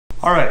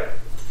All right,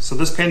 so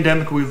this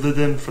pandemic we've lived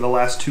in for the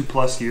last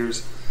 2+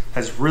 years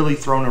has really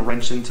thrown a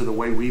wrench into the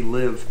way we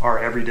live our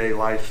everyday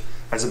life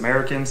as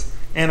Americans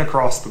and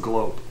across the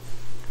globe.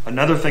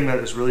 Another thing that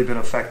has really been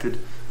affected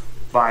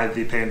by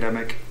the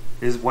pandemic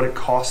is what it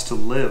costs to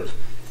live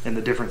in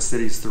the different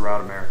cities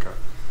throughout America.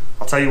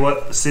 I'll tell you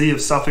what, the city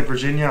of Suffolk,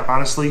 Virginia,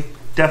 honestly,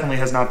 definitely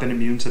has not been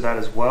immune to that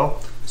as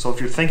well. So if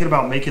you're thinking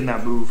about making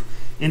that move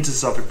into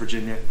Suffolk,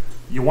 Virginia,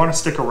 you want to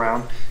stick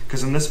around,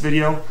 because in this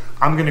video,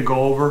 I'm going to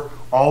go over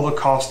all the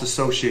costs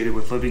associated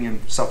with living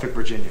in Suffolk,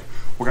 Virginia.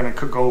 We're going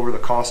to go over the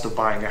cost of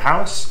buying a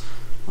house,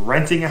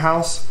 renting a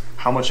house,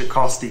 how much it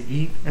costs to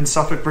eat in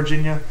Suffolk,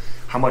 Virginia,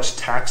 how much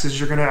taxes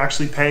you're going to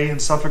actually pay in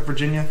Suffolk,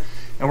 Virginia,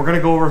 and we're going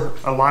to go over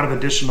a lot of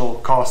additional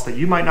costs that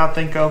you might not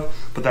think of,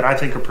 but that I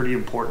think are pretty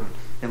important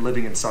in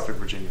living in Suffolk,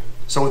 Virginia.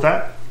 So with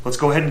that, let's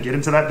go ahead and get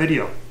into that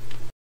video.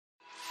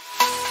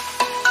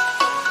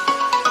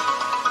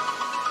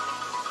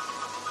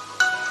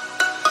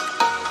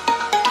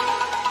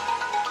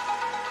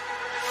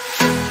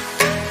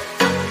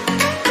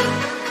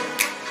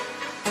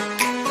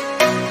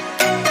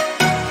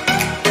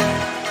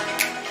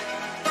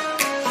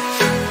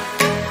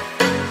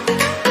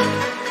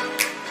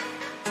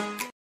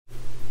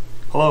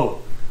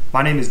 Hello,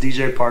 my name is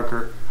DJ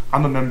Parker.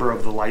 I'm a member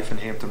of the Life in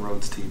Hampton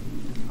Roads team.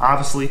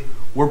 Obviously,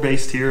 we're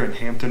based here in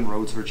Hampton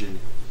Roads, Virginia.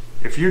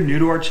 If you're new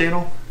to our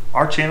channel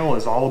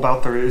is all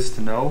about there is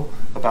to know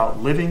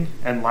about living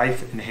and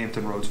life in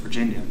Hampton Roads,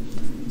 Virginia.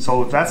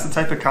 So if that's the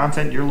type of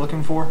content you're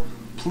looking for,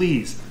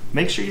 please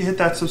make sure you hit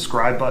that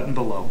subscribe button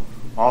below.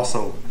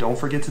 Also, don't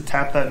forget to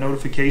tap that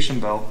notification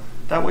bell.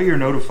 That way you're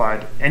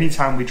notified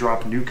anytime we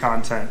drop new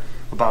content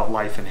about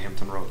life in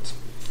Hampton Roads.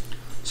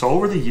 So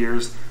over the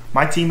years,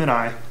 my team and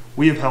I,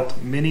 we have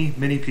helped many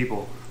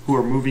people who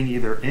are moving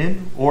either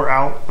in or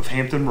out of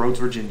Hampton Roads,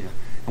 Virginia,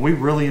 and we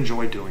really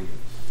enjoy doing it.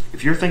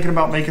 If you're thinking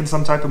about making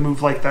some type of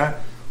move like that,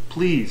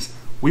 please,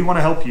 we want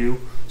to help you,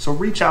 so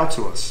reach out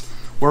to us.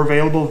 We're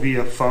available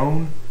via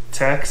phone,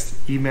 text,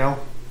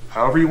 email,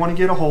 however you want to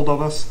get a hold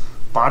of us.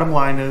 Bottom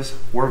line is,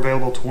 we're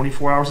available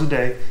 24 hours a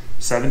day,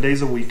 7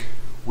 days a week.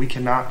 We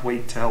cannot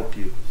wait to help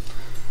you.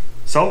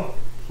 So,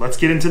 let's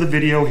get into the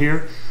video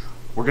here.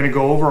 We're going to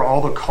go over all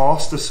the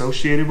costs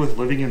associated with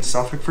living in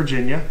Suffolk,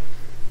 Virginia,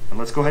 and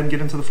let's go ahead and get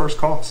into the first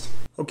cost.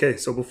 Okay,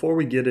 so before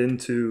we get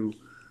into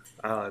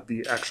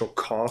the actual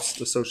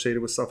cost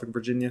associated with Suffolk,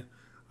 Virginia,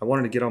 I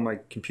wanted to get on my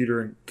computer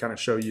and kind of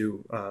show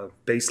you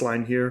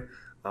baseline here.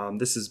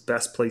 This is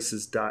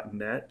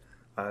bestplaces.net.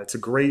 It's a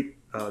great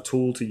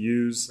tool to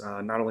use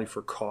not only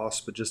for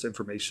cost, but just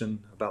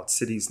information about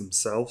cities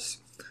themselves.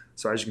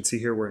 So as you can see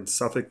here, we're in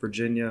Suffolk,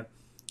 Virginia.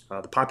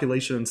 The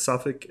population in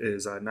Suffolk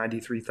is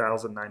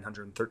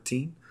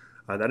 93,913.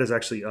 That is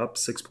actually up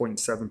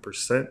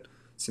 6.7%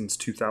 since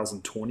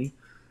 2020.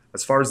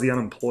 As far as the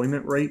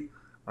unemployment rate,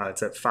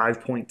 it's at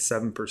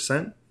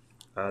 5.7%.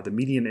 The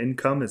median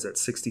income is at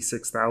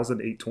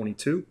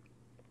 $66,822.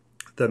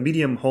 The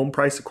median home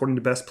price, according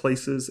to Best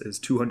Places, is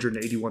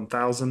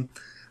 $281,000.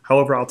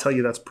 However, I'll tell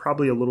you that's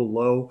probably a little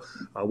low.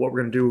 What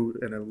we're going to do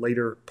in a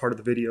later part of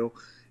the video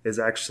is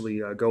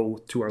actually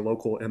go to our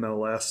local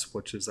MLS,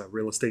 which is a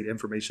Real Estate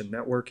Information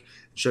Network,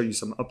 and show you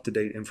some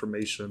up-to-date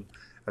information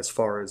as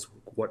far as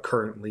what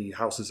currently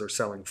houses are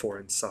selling for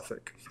in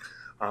Suffolk.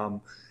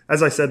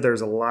 As I said,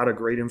 there's a lot of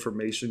great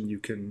information you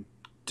can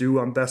do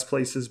on Best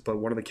Places, but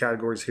one of the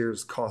categories here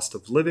is cost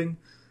of living.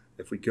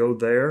 If we go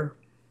there,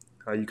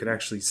 you can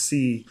actually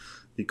see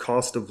the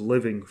cost of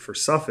living for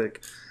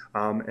Suffolk.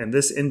 And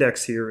this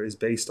index here is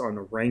based on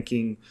a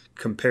ranking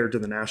compared to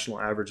the national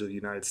average of the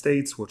United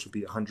States, which would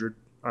be 100%.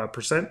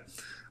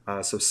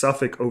 So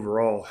Suffolk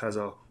overall has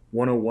a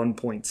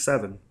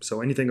 101.7.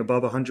 So anything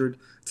above 100,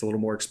 it's a little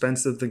more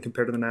expensive than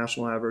compared to the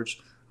national average.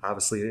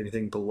 Obviously,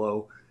 anything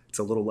below, it's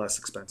a little less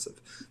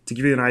expensive. To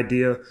give you an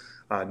idea,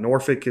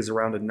 Norfolk is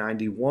around a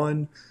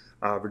 91.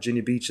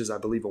 Virginia Beach is, I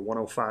believe, a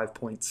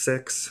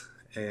 105.6.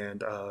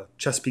 And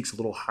Chesapeake's a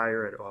little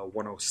higher at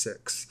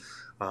 106.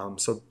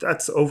 So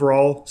that's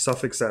overall,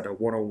 Suffolk's at a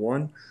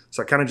 101.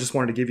 So I kind of just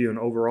wanted to give you an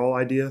overall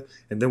idea,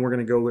 and then we're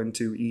going to go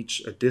into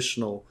each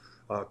additional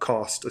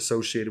cost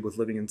associated with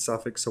living in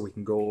Suffolk so we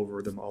can go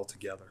over them all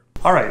together.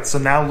 All right, so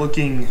now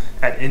looking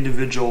at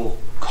individual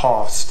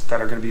costs that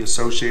are going to be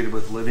associated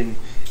with living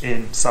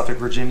in Suffolk,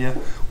 Virginia.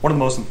 One of the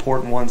most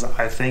important ones,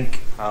 I think,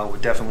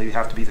 would definitely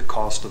have to be the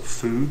cost of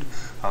food,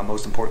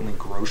 most importantly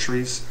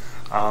groceries.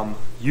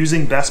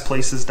 Using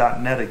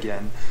bestplaces.net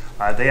again,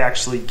 they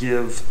actually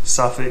give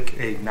Suffolk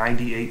a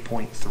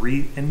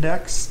 98.3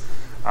 index.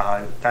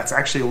 That's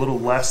actually a little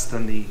less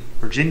than the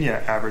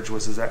Virginia average,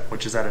 which is at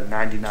a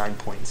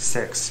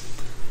 99.6.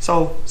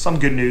 So some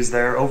good news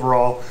there.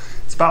 Overall,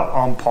 it's about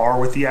on par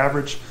with the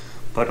average,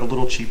 but a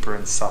little cheaper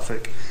in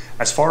Suffolk.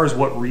 As far as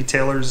what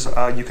retailers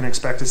you can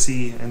expect to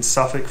see in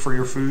Suffolk for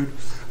your food,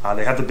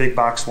 they have the big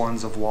box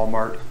ones of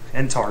Walmart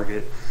and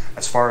Target.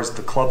 As far as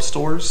the club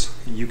stores,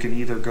 you can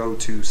either go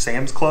to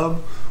Sam's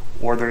Club,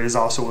 or there is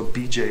also a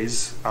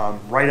BJ's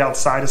right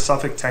outside of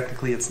Suffolk.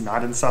 Technically, it's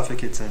not in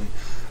Suffolk. It's in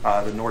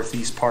the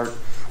northwest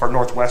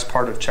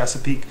part of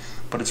Chesapeake,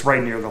 but it's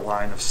right near the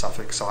line of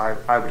Suffolk, so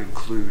I would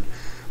include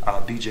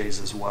BJ's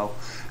as well.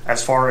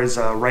 As far as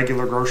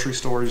regular grocery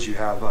stores, you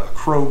have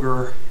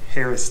Kroger,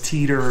 Harris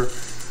Teeter,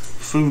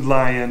 Food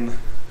Lion,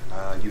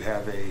 you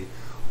have a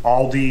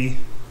Aldi,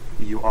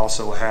 you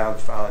also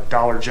have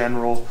Dollar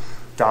General,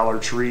 Dollar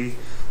Tree.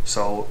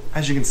 So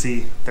as you can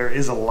see, there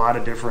is a lot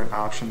of different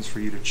options for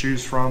you to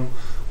choose from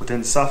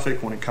within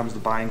Suffolk when it comes to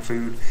buying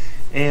food,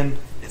 and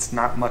it's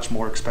not much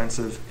more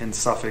expensive in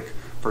Suffolk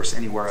versus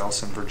anywhere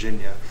else in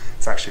Virginia.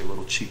 It's actually a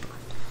little cheaper.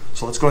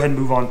 So let's go ahead and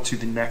move on to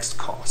the next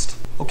cost.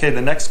 Okay,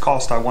 the next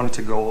cost I wanted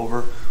to go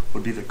over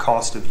would be the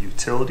cost of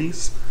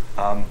utilities.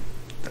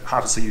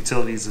 Obviously,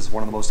 utilities is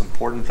one of the most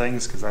important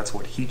things because that's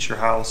what heats your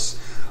house,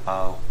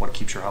 what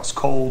keeps your house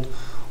cold.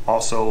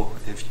 Also,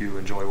 if you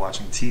enjoy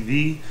watching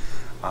TV,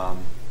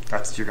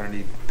 you're going to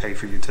need to pay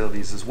for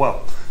utilities as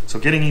well. So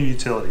getting in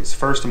utilities,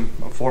 first and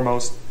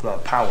foremost,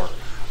 power.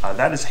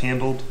 That is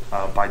handled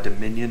by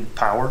Dominion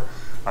Power.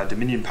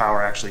 Dominion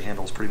Power actually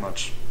handles pretty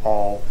much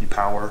all the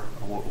power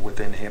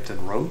within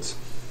Hampton Roads.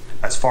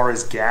 As far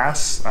as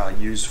gas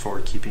used for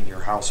keeping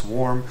your house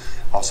warm,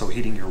 also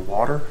heating your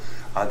water,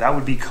 that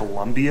would be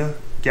Columbia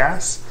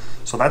gas.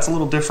 So that's a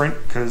little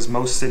different because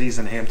most cities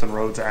in Hampton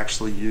Roads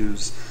actually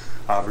use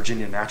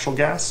Virginia natural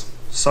gas.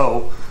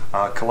 So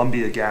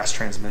Columbia gas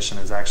transmission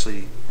is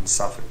actually in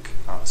Suffolk.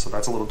 So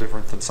that's a little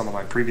different than some of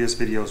my previous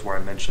videos where I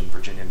mentioned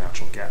Virginia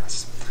natural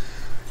gas.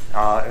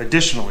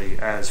 Additionally,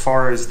 as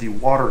far as the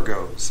water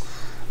goes,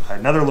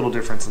 another little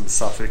difference in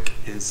Suffolk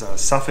is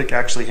Suffolk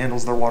actually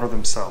handles their water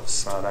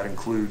themselves. That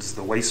includes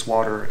the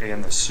wastewater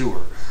and the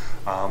sewer.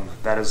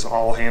 That is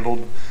all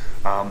handled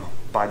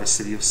by the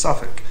city of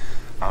Suffolk.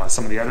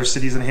 Some of the other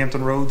cities in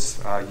Hampton Roads,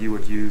 you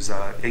would use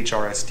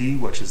HRSD,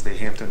 which is the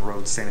Hampton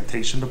Roads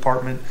Sanitation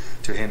Department,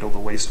 to handle the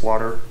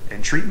wastewater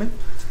and treatment.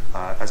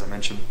 As I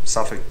mentioned,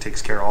 Suffolk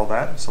takes care of all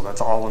that, so that's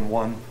all in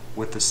one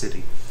with the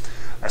city.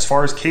 As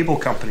far as cable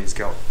companies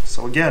go,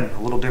 so again,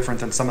 a little different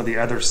than some of the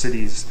other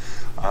cities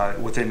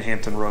within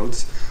Hampton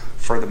Roads.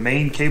 For the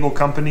main cable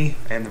company,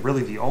 and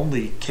really the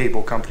only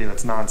cable company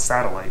that's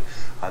non-satellite,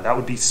 that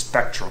would be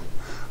Spectrum.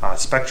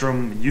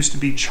 Spectrum used to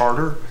be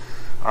Charter,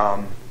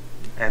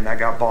 and that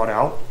got bought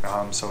out.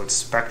 So it's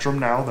Spectrum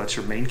now, that's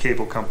your main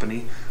cable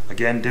company.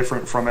 Again,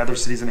 different from other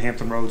cities in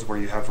Hampton Roads where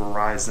you have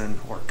Verizon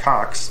or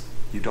Cox.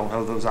 You don't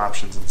have those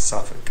options in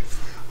Suffolk.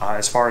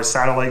 As far as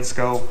satellites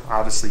go,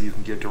 obviously you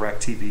can get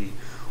DirecTV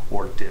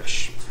or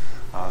Dish.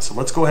 So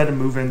let's go ahead and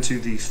move into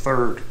the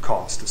third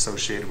cost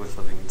associated with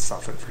living in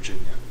Suffolk,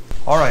 Virginia.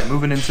 All right,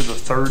 moving into the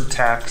third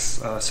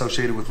tax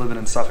associated with living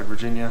in Suffolk,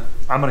 Virginia,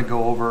 I'm going to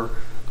go over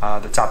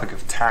the topic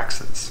of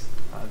taxes.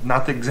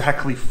 Not the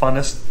exactly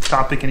funnest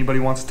topic anybody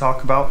wants to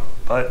talk about,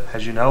 but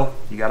as you know,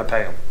 you got to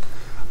pay them.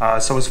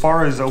 So as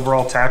far as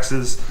overall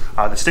taxes,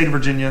 the state of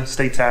Virginia,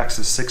 state tax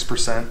is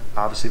 6%.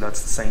 Obviously,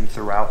 that's the same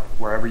throughout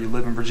wherever you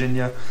live in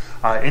Virginia.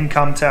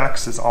 Income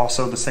tax is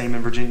also the same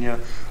in Virginia,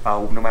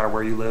 no matter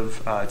where you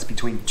live. It's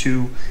between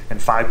 2 and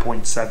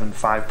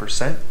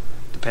 5.75%,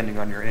 depending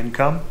on your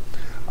income.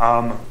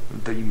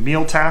 The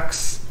meal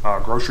tax,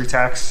 grocery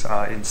tax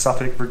in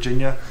Suffolk,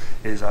 Virginia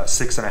is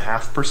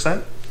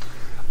 6.5%.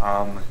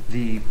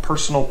 The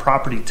personal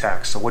property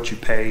tax, so what you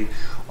pay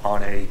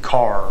on a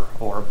car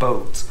or a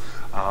boat,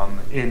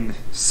 in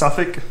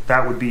Suffolk,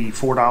 that would be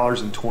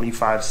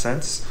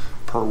 $4.25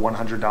 per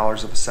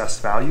 $100 of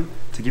assessed value.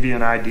 To give you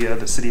an idea,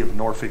 the city of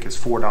Norfolk is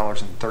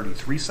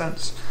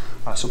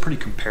 $4.33, so pretty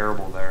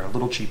comparable there, a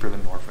little cheaper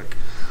than Norfolk.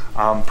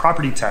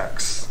 Property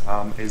tax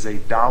is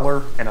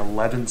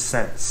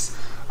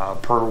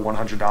 $1.11 per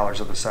 $100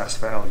 of assessed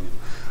value.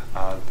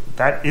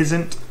 That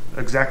isn't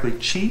exactly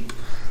cheap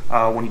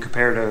when you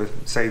compare to,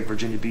 say,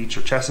 Virginia Beach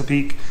or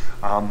Chesapeake.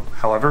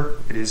 However,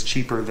 it is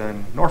cheaper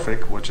than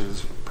Norfolk, which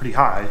is pretty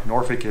high.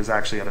 Norfolk is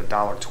actually at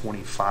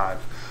 $1.25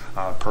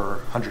 per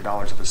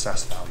 $100 of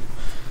assessed value.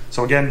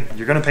 So again,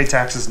 you're going to pay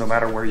taxes no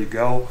matter where you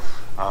go.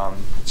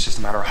 It's just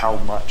a matter of how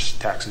much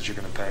taxes you're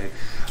going to pay.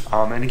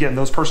 And again,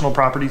 those personal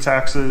property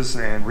taxes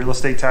and real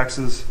estate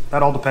taxes,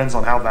 that all depends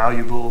on how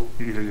valuable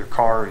either your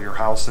car or your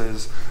house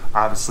is.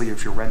 Obviously,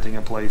 if you're renting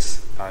a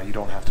place, you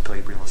don't have to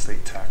pay real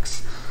estate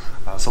tax.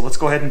 So let's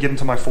go ahead and get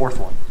into my fourth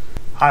one.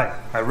 Hi,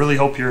 I really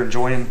hope you're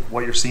enjoying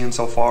what you're seeing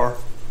so far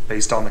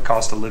based on the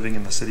cost of living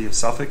in the city of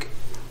Suffolk.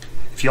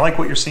 If you like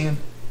what you're seeing,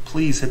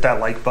 please hit that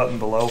like button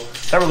below.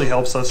 That really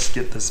helps us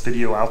get this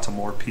video out to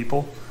more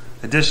people.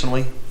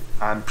 Additionally,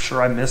 I'm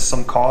sure I missed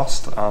some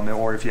cost,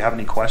 or if you have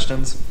any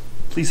questions,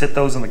 please hit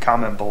those in the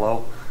comment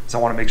below, because I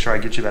want to make sure I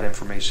get you that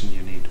information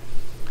you need.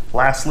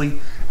 Lastly,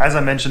 as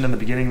I mentioned in the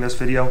beginning of this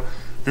video,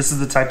 this is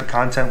the type of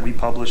content we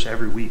publish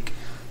every week.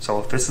 So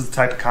if this is the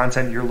type of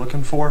content you're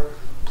looking for,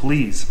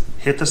 please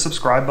hit the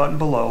subscribe button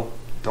below.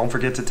 Don't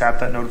forget to tap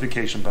that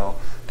notification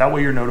bell. That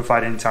way you're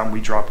notified anytime we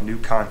drop new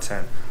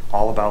content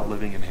all about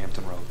living in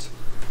Hampton Roads.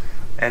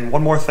 And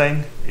one more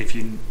thing, if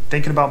you're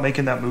thinking about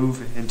making that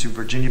move into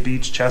Virginia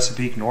Beach,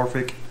 Chesapeake,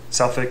 Norfolk,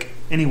 Suffolk,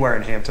 anywhere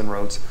in Hampton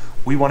Roads,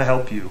 we want to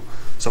help you.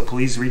 So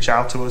please reach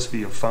out to us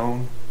via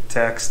phone,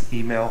 text,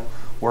 email.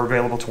 We're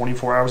available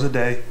 24 hours a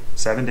day,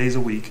 7 days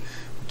a week.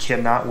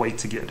 cannot wait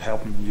to get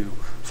helping you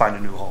find a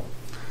new home.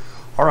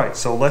 All right,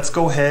 so let's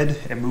go ahead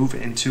and move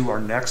into our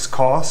next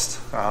cost.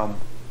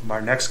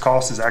 Our next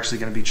cost is actually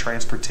going to be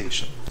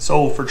transportation.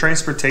 So for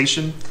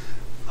transportation,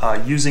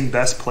 using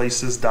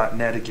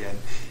bestplaces.net again,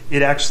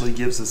 it actually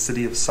gives the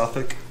city of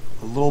Suffolk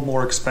a little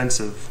more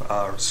expensive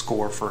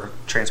score for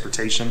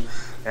transportation,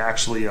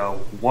 actually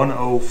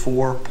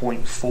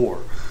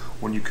 104.4.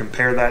 When you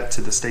compare that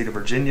to the state of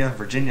Virginia,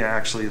 Virginia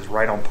actually is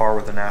right on par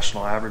with the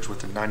national average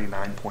with a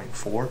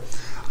 99.4.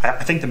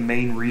 I think the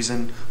main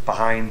reason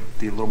behind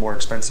the little more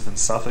expensive in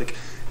Suffolk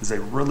is they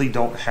really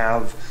don't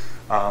have,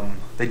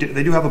 they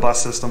do have a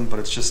bus system, but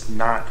it's just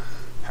not,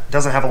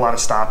 doesn't have a lot of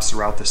stops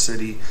throughout the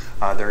city.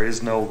 There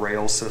is no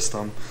rail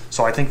system.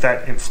 So I think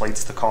that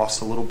inflates the cost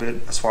a little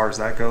bit as far as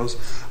that goes.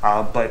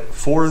 But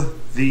for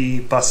the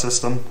bus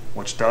system,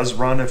 which does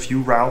run a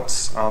few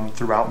routes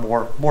throughout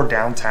more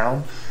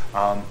downtown,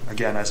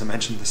 again, as I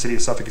mentioned, the city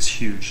of Suffolk is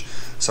huge,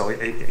 so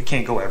it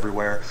can't go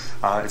everywhere.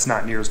 It's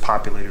not near as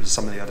populated as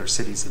some of the other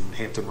cities in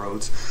Hampton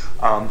Roads.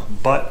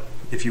 But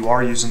if you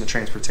are using the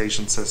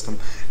transportation system,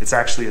 it's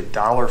actually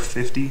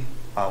 $1.50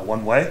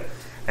 one way,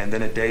 and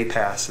then a day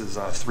pass is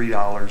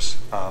 $3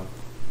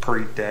 per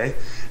day.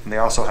 And they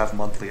also have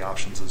monthly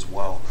options as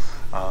well.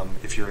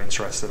 If you're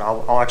interested,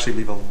 I'll actually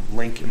leave a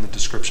link in the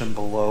description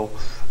below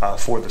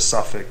for the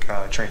Suffolk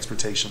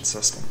transportation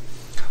system.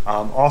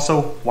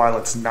 Also, while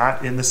it's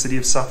not in the city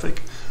of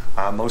Suffolk,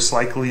 most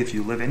likely if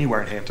you live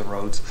anywhere in Hampton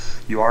Roads,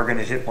 you are going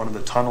to hit one of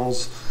the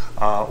tunnels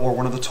or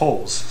one of the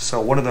tolls.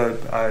 So one of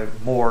the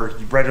more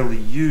readily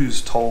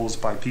used tolls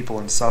by people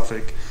in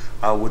Suffolk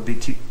would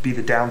be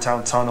the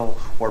downtown tunnel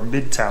or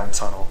midtown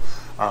tunnel.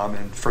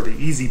 And for the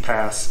Easy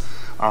Pass,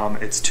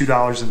 it's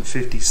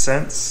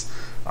 $2.50.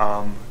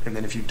 And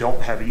then if you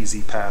don't have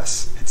Easy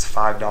Pass, it's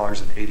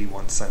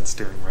 $5.81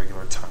 during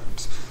regular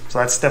times. So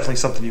that's definitely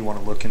something you want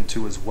to look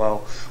into as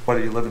well, whether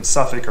you live in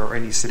Suffolk or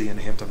any city in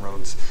Hampton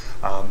Roads,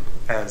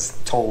 as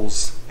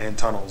tolls and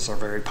tunnels are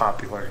very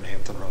popular in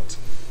Hampton Roads.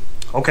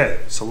 Okay,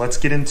 so let's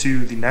get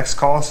into the next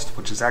cost,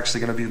 which is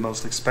actually going to be the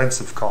most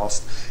expensive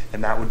cost,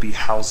 and that would be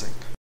housing.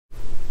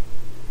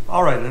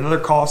 All right, another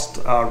cost,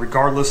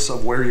 regardless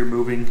of where you're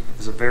moving,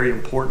 is a very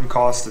important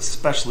cost,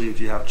 especially if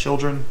you have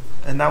children,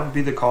 and that would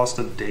be the cost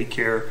of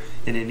daycare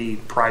in any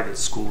private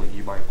schooling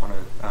you might want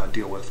to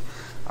deal with.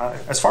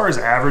 As far as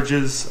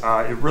averages,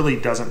 it really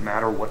doesn't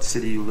matter what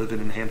city you live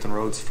in Hampton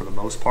Roads for the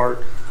most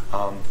part.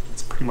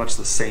 It's pretty much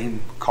the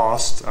same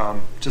cost.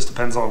 Just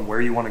depends on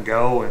where you want to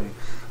go and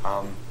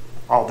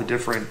all the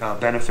different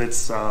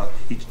benefits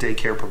each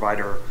daycare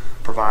provider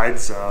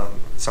provides.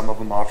 Some of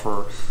them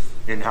offer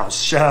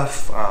in-house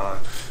chef,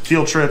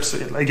 field trips.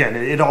 Again,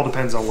 it all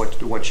depends on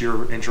what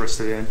you're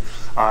interested in.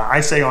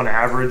 I say on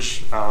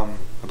average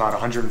about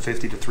 $150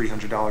 to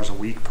 $300 a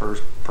week per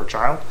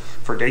child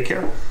for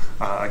daycare.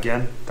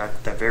 Again,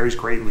 that varies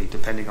greatly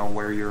depending on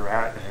where you're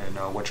at and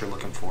what you're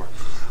looking for.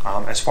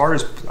 As far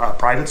as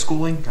private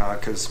schooling,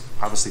 because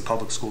obviously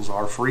public schools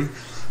are free,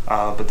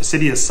 but the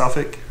city of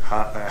Suffolk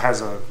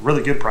has a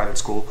really good private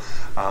school,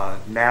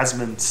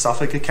 Nasman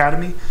Suffolk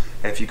Academy.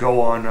 If you go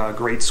on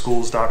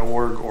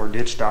greatschools.org or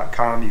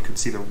niche.com, you can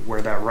see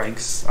where that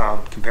ranks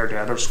compared to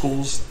other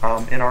schools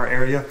in our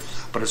area.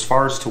 But as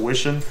far as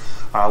tuition,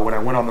 when I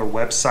went on their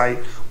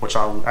website, which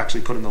I'll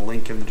actually put in the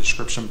link in the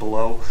description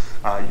below,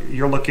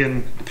 you're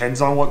looking,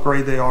 depends on what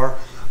grade they are,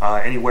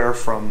 anywhere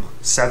from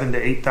 $7,000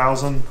 to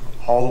 $8,000,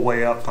 all the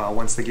way up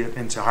once they get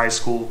into high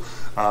school,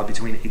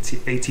 between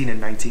 $18,000 and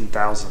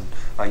 $19,000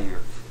 a year.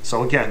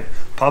 So again,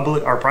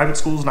 private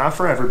schools not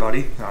for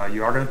everybody.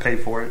 You are going to pay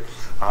for it.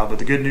 But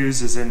the good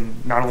news is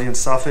not only in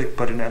Suffolk,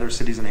 but in other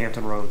cities in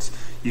Hampton Roads,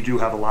 you do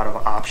have a lot of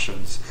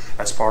options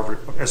as far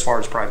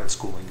as private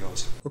schooling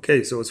goes.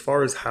 Okay, so as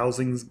far as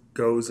housing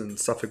goes in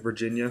Suffolk,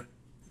 Virginia,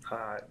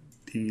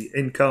 the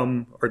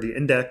income or the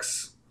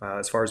index,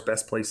 as far as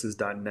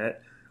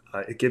bestplaces.net,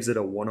 it gives it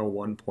a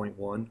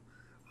 101.1.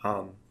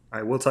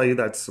 I will tell you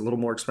that's a little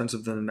more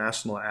expensive than the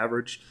national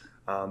average.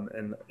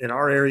 And in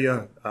our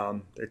area,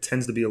 it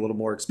tends to be a little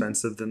more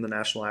expensive than the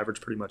national average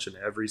pretty much in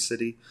every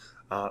city.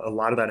 A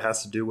lot of that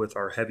has to do with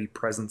our heavy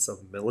presence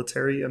of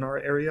military in our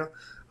area.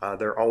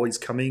 They're always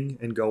coming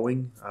and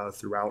going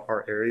throughout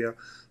our area.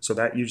 So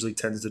that usually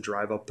tends to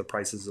drive up the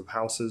prices of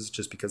houses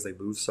just because they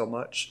move so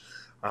much.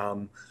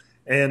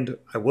 And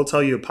I will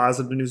tell you,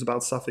 positive news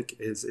about Suffolk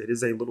is it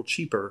is a little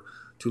cheaper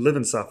to live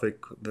in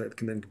Suffolk than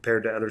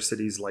compared to other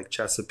cities like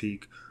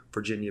Chesapeake,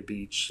 Virginia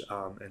Beach,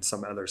 and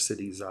some other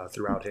cities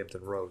throughout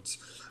Hampton Roads.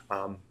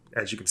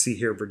 As you can see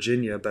here,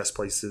 Virginia,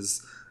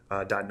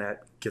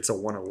 bestplaces.net gets a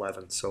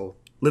 111. So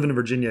living in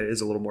Virginia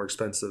is a little more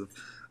expensive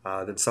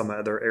than some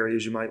other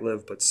areas you might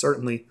live, but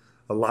certainly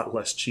a lot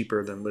less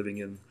cheaper than living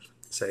in,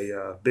 say,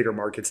 bigger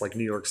markets like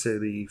New York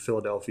City,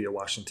 Philadelphia,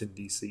 Washington,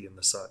 D.C., and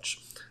the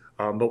such.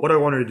 But what I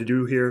wanted to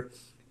do here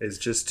is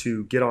just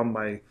to get on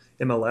my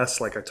MLS,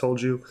 like I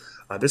told you.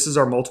 This is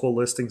our multiple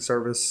listing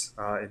service.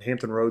 In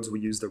Hampton Roads, we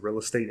use the Real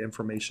Estate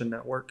Information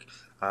Network.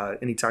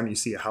 Anytime you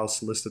see a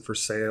house listed for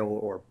sale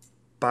or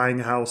buying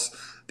a house,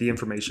 the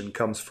information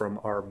comes from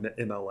our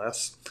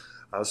MLS.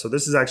 So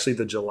this is actually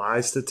the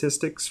July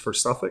statistics for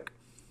Suffolk.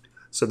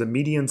 So the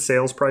median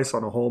sales price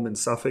on a home in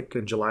Suffolk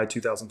in July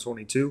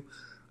 2022,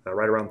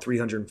 right around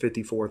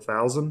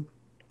 $354,000.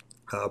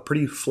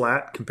 Pretty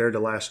flat compared to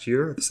last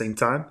year at the same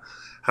time.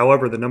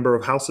 However, the number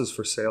of houses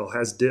for sale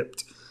has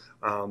dipped,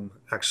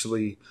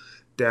 actually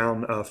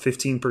down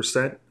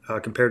 15%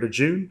 compared to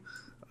June,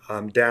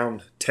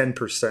 down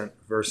 10%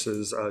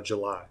 versus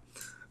July.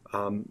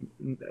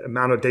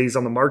 Amount of days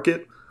on the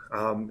market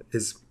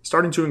is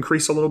starting to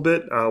increase a little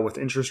bit with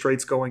interest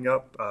rates going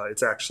up.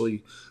 It's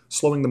actually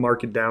slowing the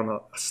market down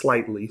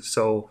slightly.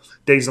 So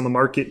days on the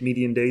market,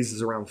 median days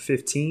is around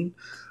 15,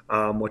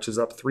 which is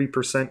up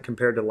 3%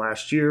 compared to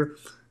last year,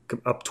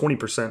 up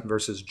 20%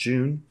 versus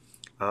June.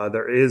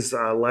 There is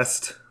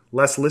less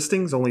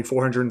listings, only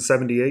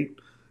 478,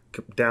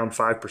 down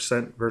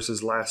 5%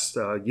 versus last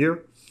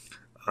year.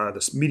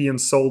 The median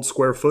sold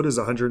square foot is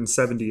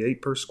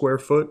 178 per square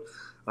foot.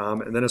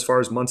 And then as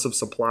far as months of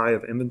supply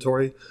of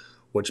inventory,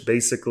 which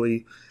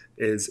basically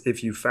is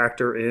if you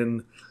factor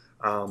in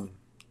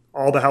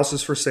all the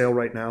houses for sale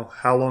right now,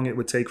 how long it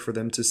would take for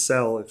them to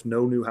sell if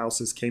no new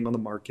houses came on the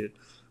market,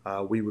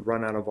 we would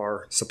run out of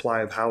our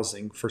supply of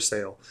housing for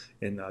sale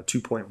in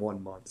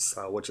 2.1 months,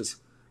 which is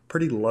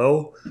pretty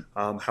low.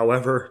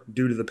 However,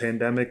 due to the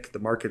pandemic, the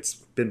market's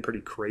been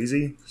pretty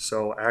crazy.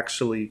 So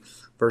actually,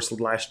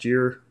 versus last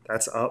year,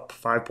 that's up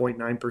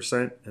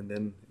 5.9%, and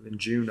then in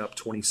June, up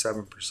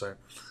 27%.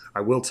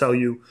 I will tell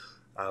you,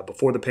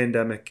 before the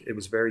pandemic, it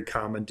was very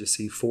common to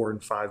see 4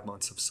 and 5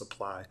 months of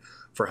supply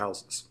for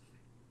houses.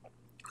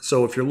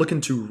 So if you're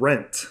looking to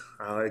rent,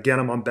 again,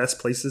 I'm on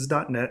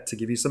bestplaces.net to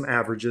give you some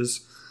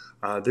averages.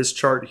 This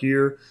chart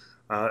here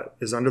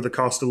is under the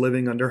cost of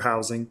living, under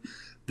housing.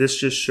 This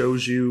just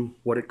shows you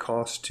what it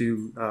costs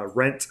to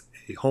rent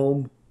a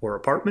home or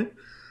apartment.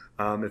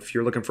 If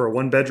you're looking for a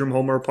 1-bedroom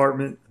home or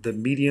apartment, the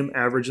median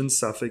average in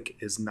Suffolk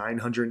is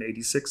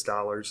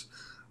 $986.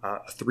 A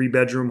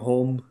 3-bedroom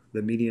home,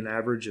 the median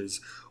average is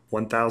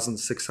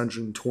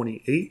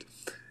 $1,628.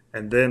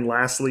 And then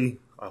lastly,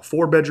 a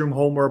 4-bedroom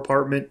home or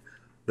apartment,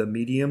 the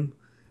median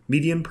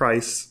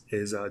price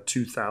is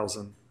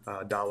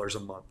 $2,000 a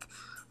month.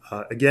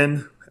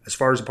 Again, as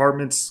far as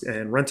apartments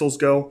and rentals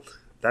go,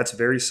 that's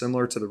very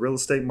similar to the real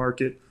estate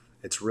market.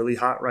 It's really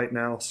hot right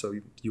now, so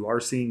you are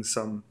seeing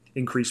some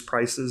increased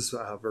prices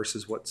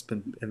versus what's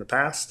been in the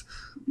past.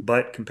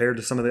 But compared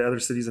to some of the other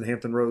cities in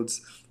Hampton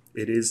Roads,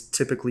 it is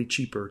typically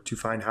cheaper to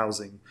find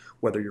housing,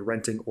 whether you're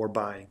renting or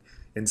buying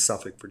in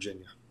Suffolk,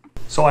 Virginia.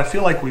 So I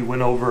feel like we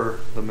went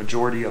over the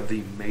majority of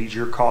the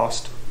major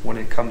cost when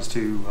it comes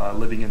to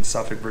living in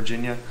Suffolk,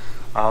 Virginia.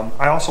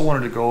 I also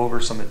wanted to go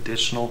over some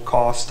additional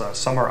costs.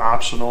 Some are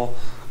optional,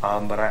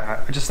 but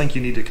I just think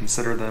you need to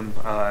consider them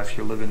if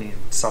you're living in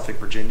Suffolk,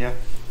 Virginia.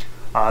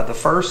 The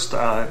first,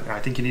 I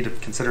think you need to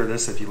consider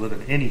this if you live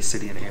in any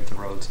city in Hampton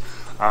Roads,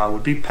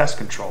 would be pest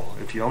control.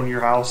 If you own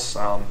your house,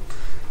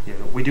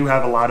 we do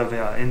have a lot of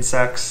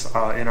insects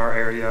in our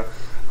area.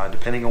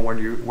 Depending on where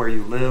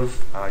you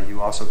live,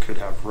 you also could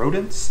have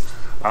rodents.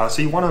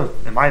 So you want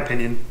to, in my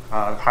opinion,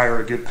 hire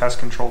a good pest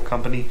control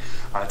company.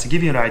 To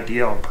give you an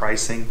idea on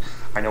pricing,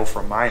 I know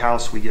from my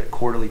house we get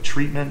quarterly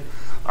treatment.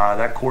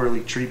 That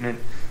quarterly treatment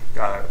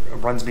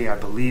runs me, I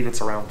believe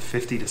it's around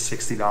 $50 to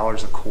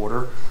 $60 a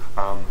quarter.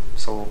 I'm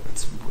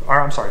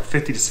sorry,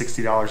 $50 to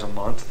 $60 a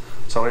month.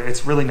 So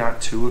it's really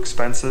not too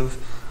expensive.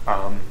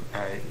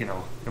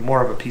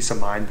 More of a peace of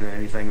mind than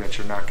anything that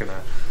you're not going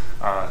to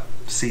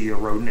see a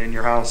rodent in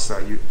your house.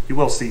 You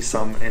will see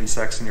some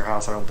insects in your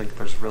house. I don't think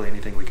there's really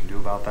anything we can do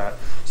about that.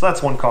 So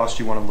that's one cost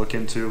you want to look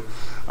into.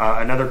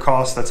 Another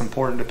cost that's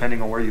important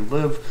depending on where you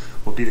live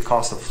will be the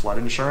cost of flood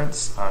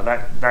insurance.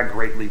 That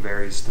greatly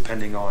varies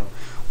depending on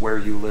where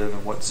you live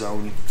and what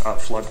zone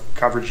of flood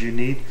coverage you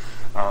need.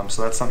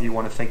 So that's something you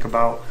want to think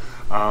about.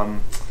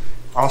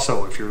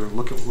 Also, if you're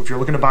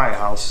looking to buy a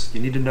house,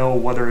 you need to know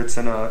whether it's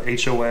in a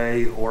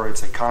HOA or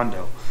it's a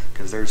condo,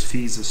 because there's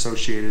fees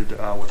associated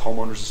with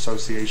homeowners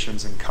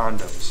associations and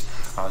condos.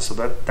 So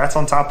that's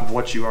on top of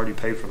what you already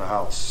paid for the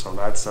house. So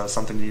that's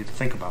something you need to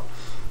think about.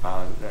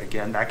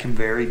 Again, that can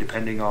vary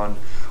depending on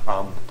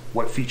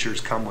what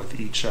features come with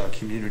each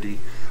community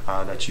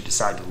that you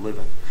decide to live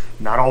in.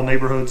 Not all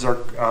neighborhoods are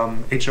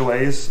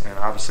HOAs, and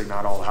obviously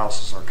not all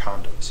houses are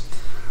condos.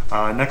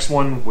 Next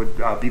one would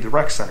be the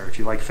rec center if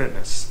you like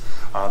fitness.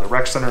 The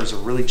rec center is a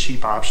really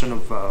cheap option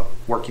of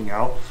working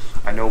out.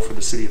 I know for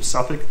the city of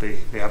Suffolk, they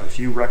have a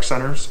few rec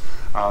centers.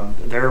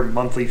 Their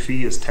monthly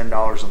fee is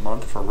 $10 a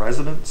month for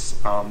residents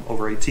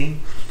over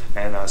 18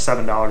 and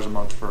 $7 a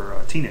month for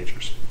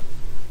teenagers.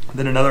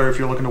 Then another, if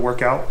you're looking to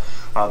work out,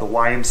 the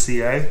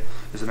YMCA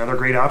is another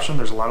great option.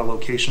 There's a lot of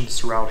locations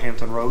throughout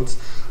Hampton Roads.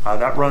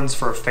 That runs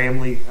for a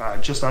family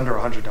just under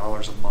 $100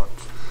 a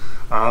month.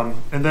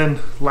 And then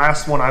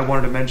last one I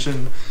wanted to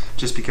mention,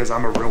 just because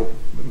I'm a real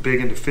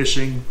big into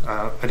fishing.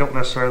 I don't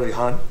necessarily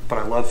hunt, but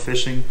I love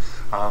fishing.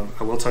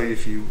 I will tell you,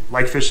 if you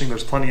like fishing,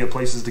 there's plenty of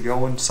places to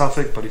go in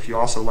Suffolk, but if you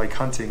also like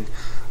hunting,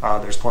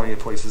 there's plenty of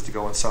places to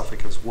go in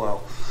Suffolk as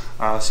well.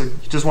 So you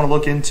just want to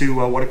look into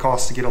what it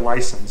costs to get a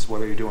license,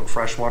 whether you're doing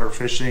freshwater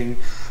fishing,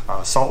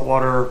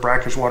 saltwater,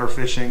 brackish water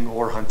fishing,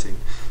 or hunting.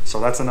 So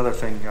that's another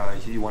thing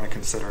you want to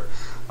consider.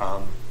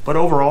 But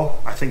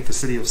overall, I think the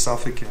city of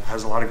Suffolk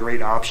has a lot of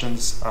great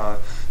options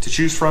to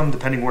choose from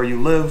depending where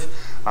you live,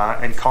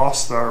 and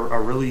costs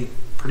are really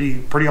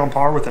pretty on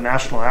par with the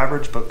national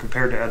average, but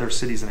compared to other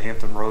cities in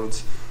Hampton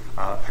Roads,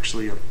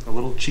 actually a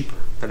little cheaper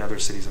than other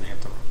cities in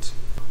Hampton Roads.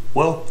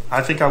 Well,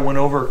 I think I went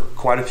over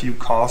quite a few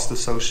costs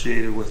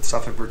associated with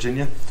Suffolk,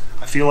 Virginia.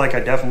 I feel like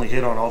I definitely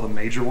hit on all the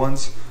major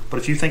ones, but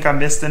if you think I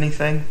missed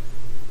anything,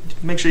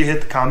 make sure you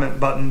hit the comment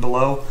button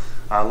below.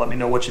 Let me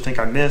know what you think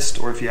I missed,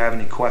 or if you have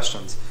any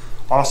questions.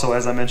 Also,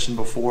 as I mentioned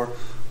before,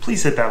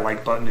 please hit that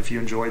like button if you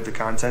enjoyed the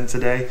content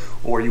today,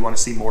 or you want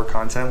to see more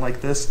content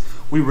like this.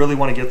 We really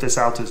want to get this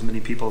out to as many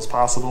people as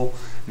possible,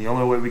 and the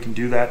only way we can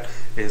do that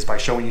is by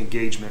showing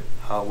engagement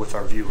with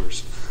our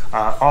viewers.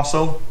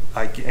 Also,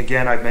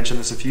 again, I've mentioned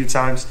this a few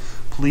times,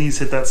 please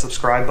hit that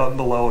subscribe button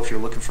below if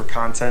you're looking for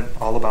content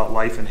all about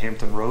life in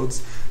Hampton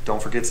Roads.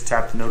 Don't forget to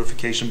tap the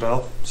notification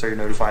bell so you're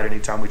notified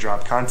anytime we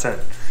drop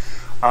content.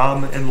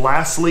 And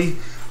lastly,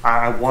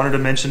 I wanted to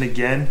mention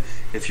again,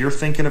 if you're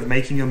thinking of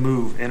making a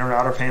move in or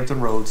out of Hampton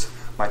Roads,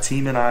 my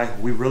team and I,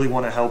 we really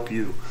want to help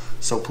you.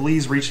 So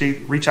please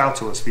reach out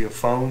to us via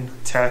phone,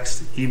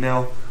 text,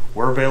 email.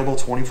 We're available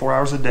 24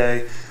 hours a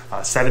day,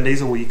 7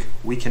 days a week.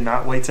 We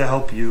cannot wait to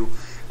help you,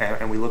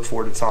 and we look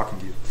forward to talking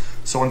to you.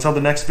 So until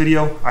the next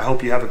video, I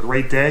hope you have a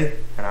great day,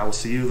 and I will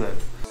see you then.